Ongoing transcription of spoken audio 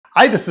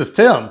Hi, this is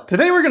Tim.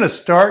 Today we're going to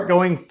start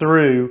going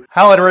through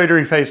how a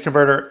rotary phase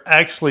converter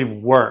actually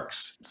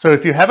works. So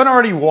if you haven't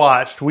already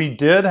watched, we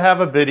did have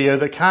a video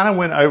that kind of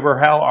went over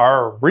how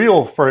our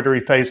real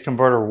rotary phase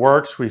converter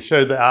works. We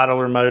showed the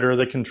idler motor,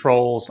 the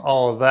controls,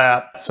 all of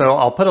that. So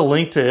I'll put a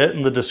link to it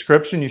in the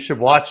description. You should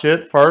watch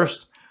it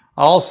first.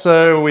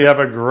 Also, we have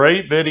a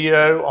great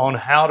video on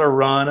how to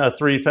run a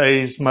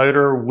three-phase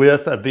motor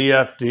with a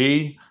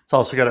VFD. It's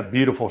also got a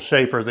beautiful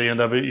shaper at the end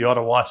of it. You ought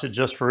to watch it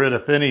just for it,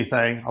 if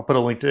anything. I'll put a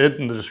link to it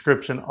in the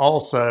description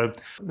also.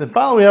 Then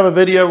finally, we have a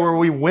video where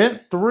we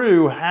went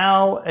through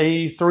how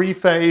a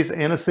three-phase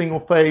and a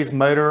single-phase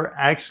motor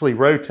actually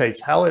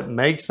rotates, how it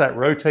makes that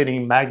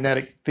rotating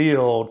magnetic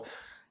field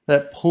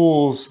that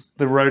pulls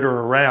the rotor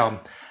around.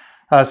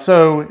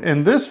 So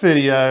in this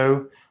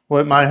video,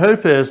 what my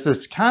hope is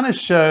to kind of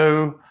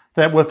show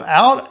that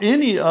without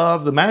any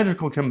of the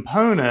magical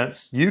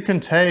components, you can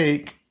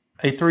take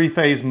a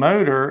three-phase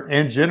motor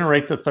and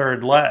generate the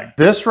third leg.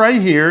 This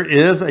right here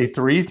is a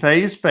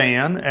three-phase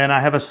fan, and I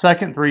have a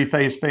second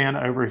three-phase fan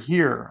over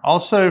here.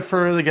 Also,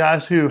 for the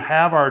guys who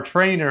have our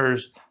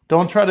trainers,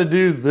 don't try to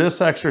do this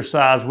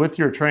exercise with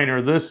your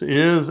trainer. This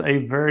is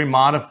a very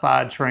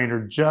modified trainer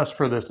just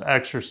for this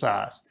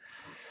exercise.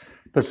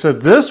 But so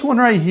this one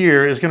right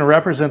here is going to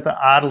represent the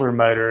idler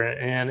motor,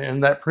 and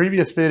in that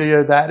previous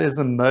video, that is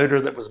the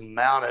motor that was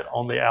mounted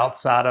on the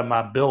outside of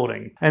my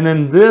building. And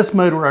then this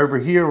motor over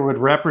here would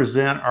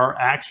represent our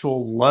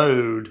actual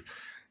load,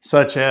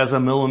 such as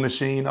a milling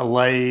machine, a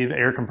lathe,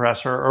 air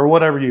compressor, or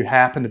whatever you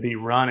happen to be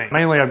running.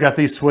 Mainly I've got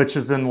these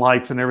switches and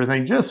lights and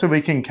everything just so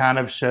we can kind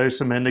of show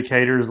some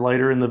indicators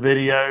later in the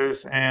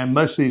videos, and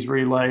most of these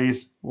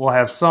relays will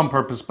have some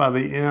purpose by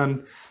the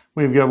end.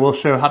 We'll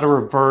show how to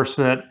reverse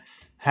it,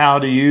 how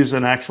to use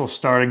an actual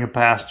starting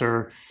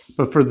capacitor.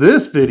 But for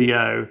this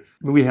video,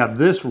 we have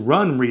this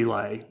run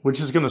relay,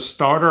 which is going to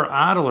start our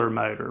idler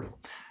motor.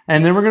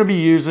 And then we're going to be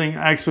using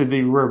actually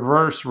the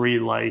reverse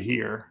relay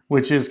here,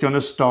 which is going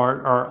to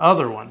start our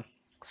other one.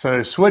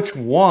 So switch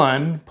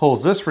 1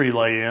 pulls this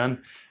relay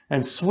in,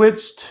 and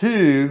switch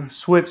 2,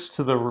 switch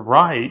to the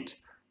right,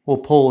 will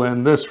pull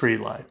in this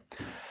relay.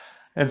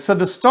 And so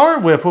to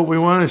start with, what we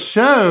want to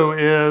show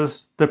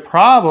is the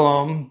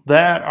problem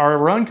that our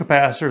run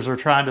capacitors are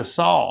trying to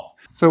solve.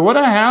 So what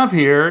I have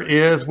here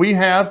is we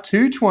have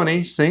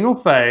 220 single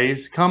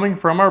phase coming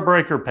from our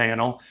breaker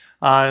panel.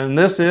 And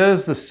this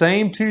is the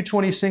same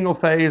 220 single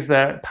phase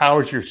that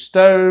powers your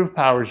stove,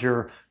 powers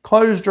your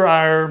clothes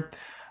dryer,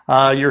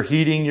 your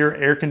heating, your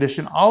air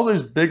conditioning, all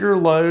those bigger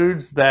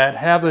loads that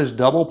have those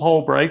double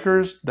pole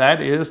breakers.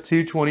 That is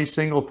 220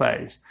 single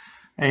phase.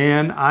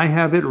 And I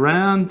have it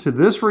run to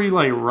this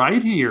relay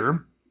right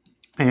here.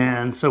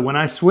 And so when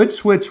I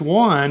switch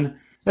 1,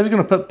 it's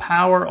going to put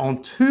power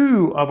on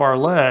 2 of our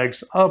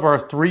legs of our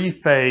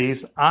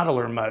three-phase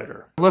idler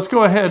motor. Let's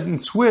go ahead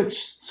and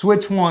switch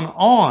 1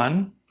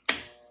 on.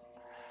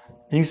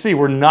 You can see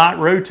we're not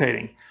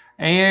rotating.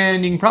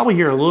 And you can probably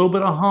hear a little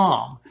bit of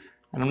hum.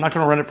 And I'm not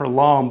going to run it for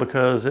long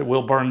because it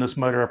will burn this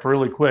motor up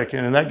really quick.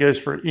 And that goes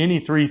for any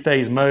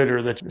three-phase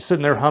motor that's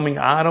sitting there humming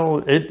idle.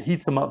 It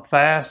heats them up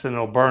fast and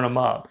it'll burn them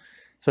up.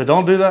 So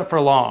don't do that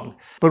for long.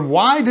 But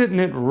why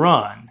didn't it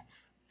run?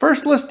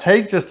 First, let's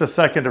take just a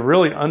second to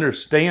really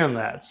understand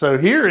that. So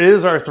here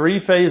is our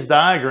three-phase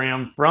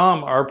diagram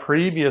from our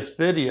previous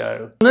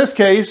video. In this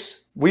case,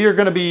 we are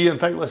going to be, in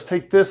fact, let's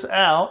take this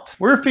out.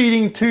 We're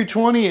feeding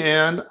 220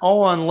 in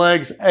on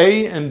legs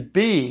A and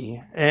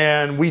B,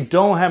 and we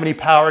don't have any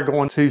power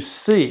going to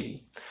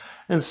C.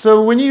 And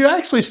so when you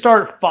actually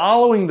start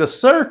following the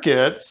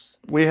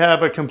circuits, we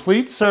have a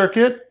complete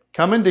circuit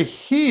coming to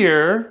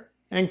here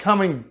and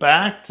coming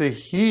back to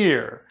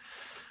here.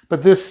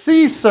 But this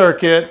C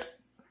circuit,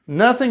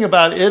 nothing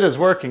about it is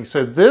working.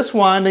 So this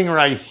winding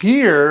right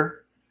here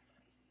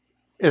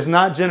is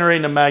not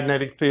generating a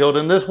magnetic field,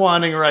 and this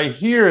winding right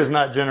here is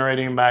not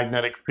generating a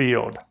magnetic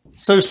field.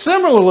 So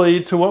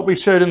similarly to what we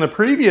showed in the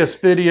previous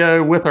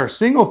video with our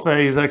single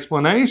phase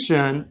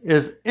explanation,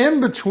 is in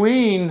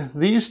between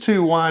these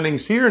two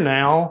windings here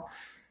now,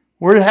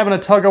 we're having a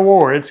tug of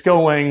war. It's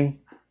going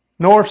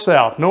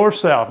north-south,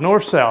 north-south,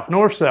 north-south,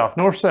 north-south,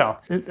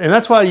 north-south. And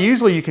that's why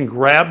usually you can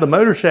grab the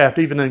motor shaft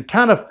even and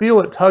kind of feel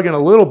it tugging a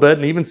little bit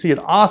and even see it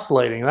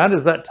oscillating. That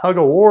is that tug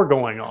of war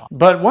going on.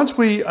 But once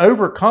we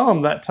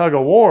overcome that tug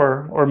of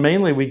war, or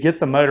mainly we get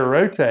the motor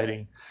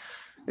rotating,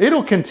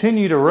 it'll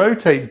continue to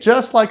rotate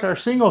just like our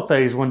single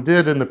phase one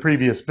did in the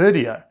previous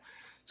video.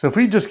 So if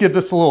we just give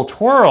this a little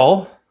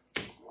twirl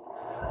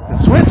and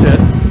switch it,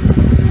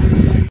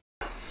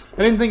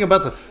 I didn't think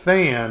about the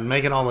fan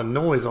making all the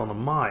noise on the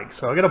mic,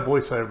 so I got to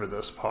voice over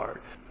this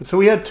part. So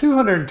we had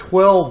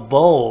 212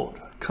 volt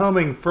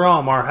coming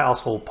from our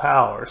household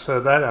power.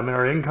 So that, I mean,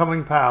 our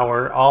incoming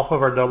power off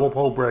of our double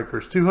pole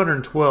breakers,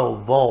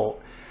 212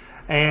 volt.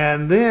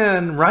 And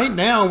then right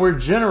now we're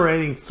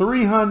generating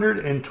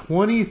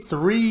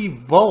 323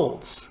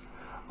 volts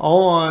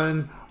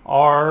on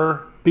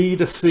our B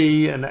to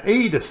C and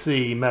A to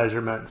C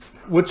measurements,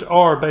 which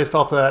are based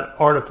off of that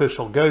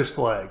artificial ghost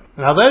leg.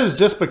 Now that is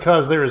just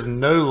because there is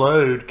no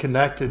load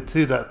connected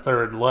to that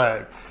third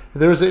leg. if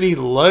there's any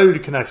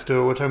load connected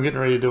to it, which I'm getting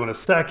ready to do in a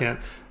second,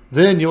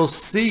 then you'll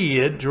see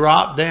it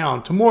drop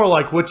down to more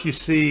like what you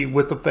see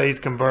with the phase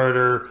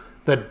converter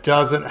that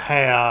doesn't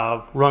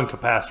have run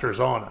capacitors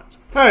on it.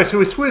 All right, so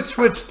we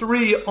switch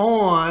 3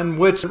 on,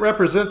 which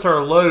represents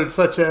our load,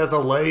 such as a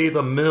lathe,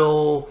 a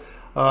mill,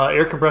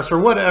 air compressor,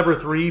 whatever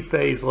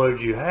 3-phase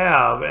load you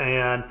have.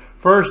 And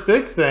first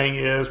big thing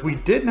is we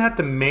didn't have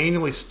to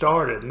manually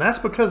start it, and that's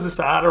because this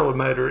idler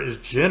motor is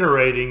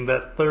generating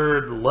that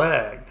third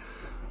leg.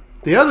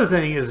 The other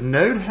thing is,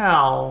 note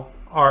how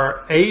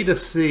our A to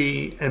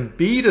C and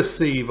B to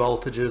C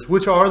voltages,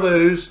 which are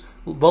those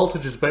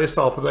voltages based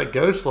off of that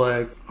ghost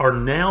leg, are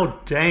now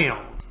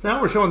down. Now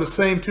we're showing the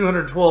same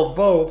 212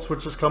 volts,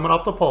 which is coming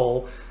off the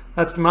pole.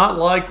 That's not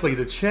likely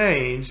to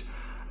change,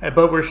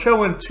 but we're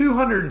showing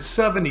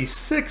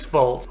 276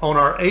 volts on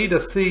our A to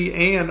C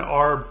and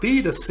our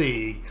B to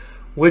C,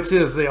 which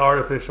is the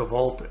artificial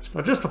voltage.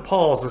 Now just to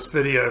pause this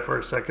video for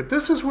a second,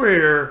 this is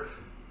where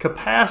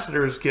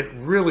capacitors get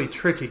really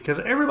tricky, because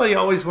everybody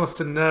always wants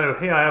to know,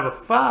 hey, I have a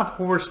 5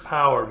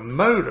 horsepower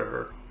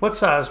motor, what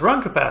size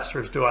run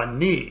capacitors do I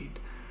need?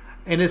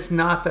 And it's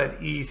not that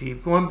easy.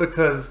 One,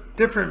 because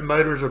different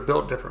motors are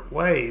built different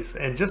ways.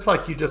 And just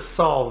like you just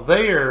saw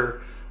there,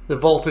 the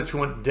voltage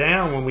went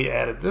down when we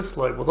added this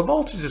load. Well, the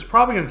voltage is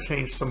probably going to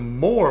change some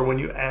more when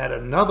you add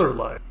another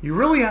load. You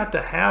really have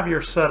to have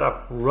your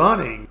setup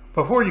running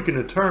before you can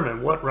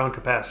determine what run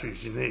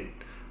capacitors you need.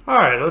 All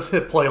right, let's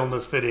hit play on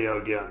this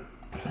video again.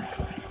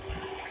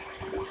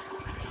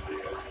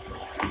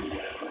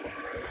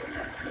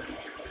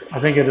 I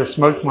think I just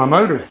smoked my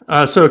motor.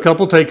 So a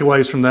couple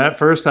takeaways from that.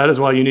 First, that is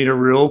why you need a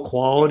real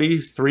quality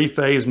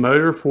 3-phase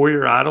motor for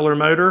your idler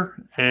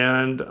motor.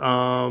 And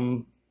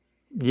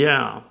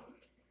yeah.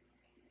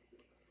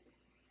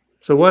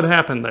 So what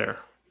happened there?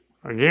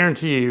 I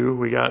guarantee you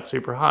we got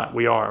super hot.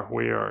 We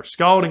are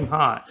scalding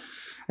hot.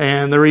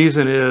 And the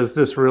reason is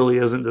this really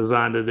isn't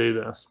designed to do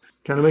this.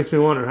 Kind of makes me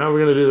wonder how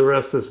we're going to do the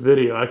rest of this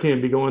video. I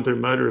can't be going through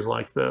motors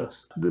like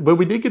this. But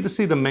we did get to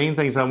see the main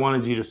things I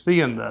wanted you to see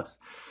in this.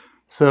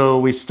 So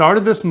we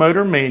started this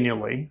motor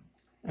manually,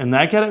 and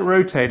that got it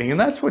rotating, and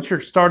that's what your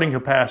starting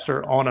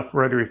capacitor on a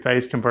rotary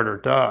phase converter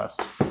does.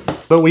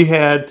 But we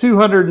had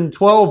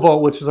 212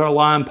 volt, which is our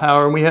line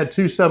power, and we had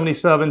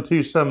 277.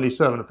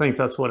 I think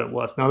that's what it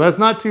was. Now that's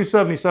not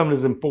 277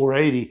 as in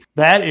 480.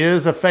 That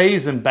is a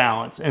phase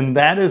imbalance, and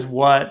that is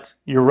what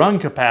your run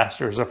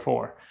capacitors are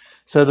for.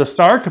 So the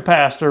start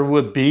capacitor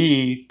would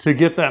be to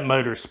get that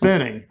motor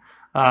spinning.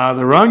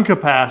 The run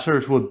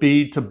capacitors would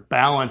be to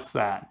balance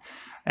that.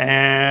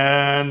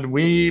 And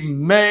I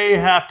may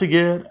have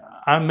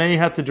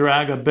to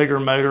drag a bigger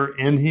motor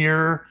in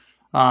here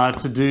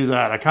to do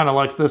that. I kind of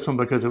liked this one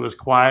because it was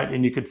quiet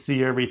and you could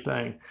see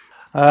everything.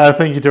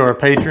 Thank you to our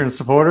Patreon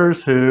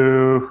supporters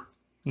who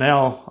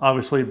now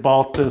obviously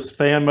bought this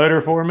fan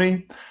motor for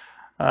me.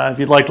 If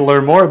you'd like to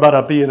learn more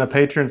about being a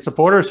Patreon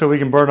supporter so we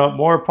can burn up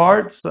more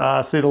parts,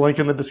 see the link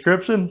in the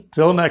description.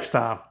 Till next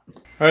time.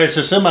 All right,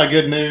 so some of my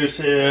good news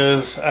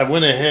is I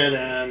went ahead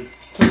and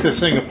took this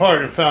thing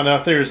apart and found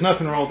out there's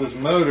nothing wrong with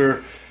this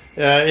motor.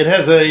 It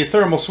has a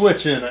thermal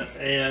switch in it,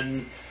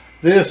 and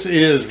this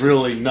is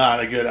really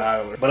not a good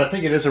idler. But I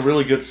think it is a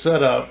really good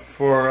setup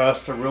for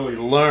us to really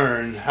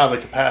learn how the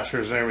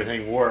capacitors and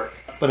everything work.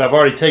 But I've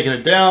already taken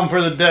it down for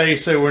the day,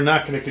 so we're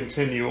not going to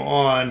continue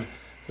on.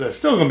 So that's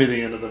still going to be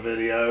the end of the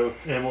video,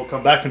 and we'll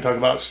come back and talk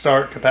about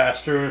start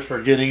capacitors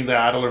for getting the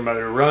idler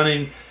motor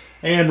running,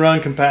 and run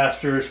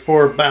capacitors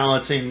for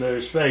balancing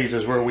those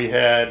phases where we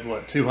had,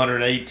 what,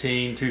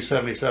 218,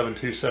 277,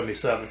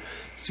 277.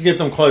 To get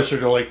them closer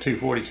to like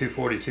 240,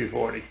 240,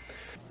 240.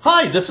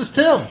 Hi, this is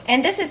Tim.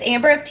 And this is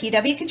Amber of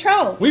TW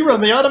Controls. We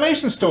run the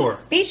automation store.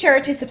 Be sure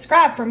to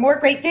subscribe for more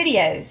great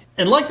videos.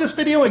 And like this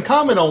video and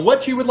comment on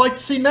what you would like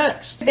to see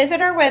next.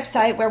 Visit our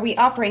website where we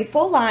offer a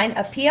full line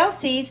of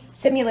PLCs,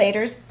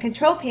 simulators,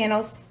 control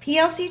panels,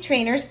 PLC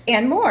trainers,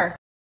 and more.